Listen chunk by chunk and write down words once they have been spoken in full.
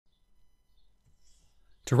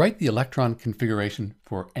To write the electron configuration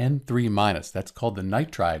for N3-, that's called the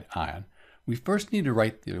nitride ion, we first need to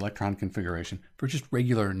write the electron configuration for just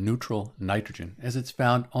regular neutral nitrogen as it's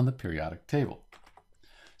found on the periodic table.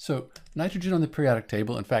 So nitrogen on the periodic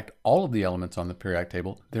table, in fact, all of the elements on the periodic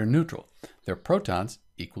table, they're neutral. Their protons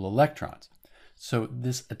equal electrons. So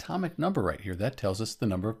this atomic number right here, that tells us the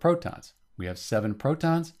number of protons. We have 7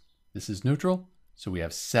 protons. This is neutral. So we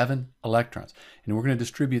have 7 electrons, and we're going to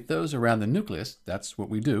distribute those around the nucleus. That's what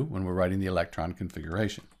we do when we're writing the electron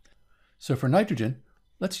configuration. So for nitrogen,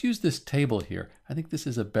 let's use this table here. I think this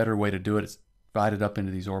is a better way to do it. It's divided up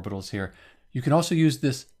into these orbitals here. You can also use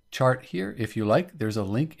this chart here if you like. There's a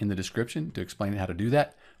link in the description to explain how to do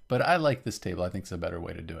that, but I like this table. I think it's a better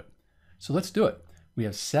way to do it. So let's do it. We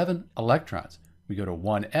have 7 electrons. We go to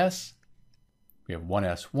 1s, we have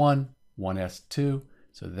 1s1, 1s2,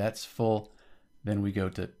 so that's full. Then we go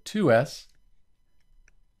to 2s,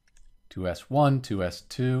 2s1,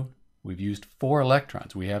 2s2. We've used 4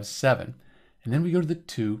 electrons. We have 7. And then we go to the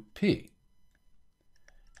 2p.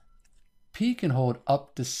 P can hold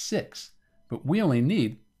up to 6, but we only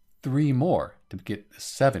need 3 more to get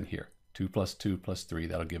 7 here. 2 plus 2 plus 3,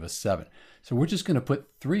 that'll give us 7. So we're just going to put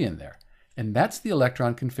 3 in there. And that's the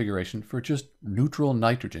electron configuration for just neutral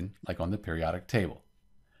nitrogen, like on the periodic table.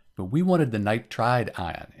 But we wanted the nitride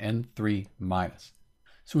ion, N3-.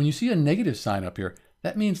 So when you see a negative sign up here,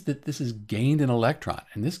 that means that this has gained an electron.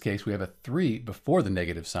 In this case, we have a 3 before the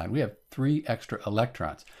negative sign. We have 3 extra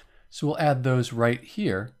electrons. So we'll add those right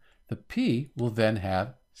here. The P will then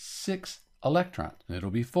have 6 electrons, and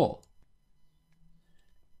it'll be full.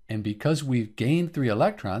 And because we've gained 3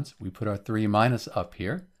 electrons, we put our 3- up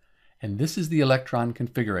here. And this is the electron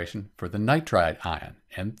configuration for the nitride ion,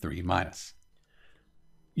 N3-.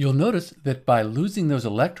 You'll notice that by losing those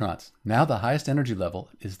electrons, now the highest energy level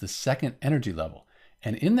is the second energy level.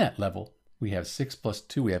 And in that level, we have 6 plus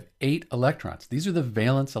 2, we have 8 electrons. These are the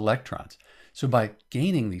valence electrons. So by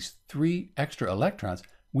gaining these 3 extra electrons,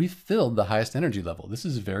 we've filled the highest energy level. This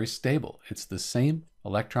is very stable. It's the same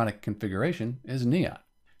electronic configuration as neon.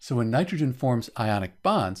 So when nitrogen forms ionic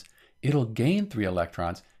bonds, it'll gain 3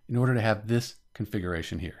 electrons in order to have this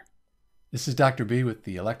configuration here. This is Dr. B with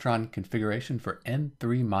the electron configuration for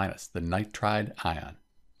N3-, the nitride ion.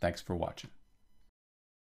 Thanks for watching.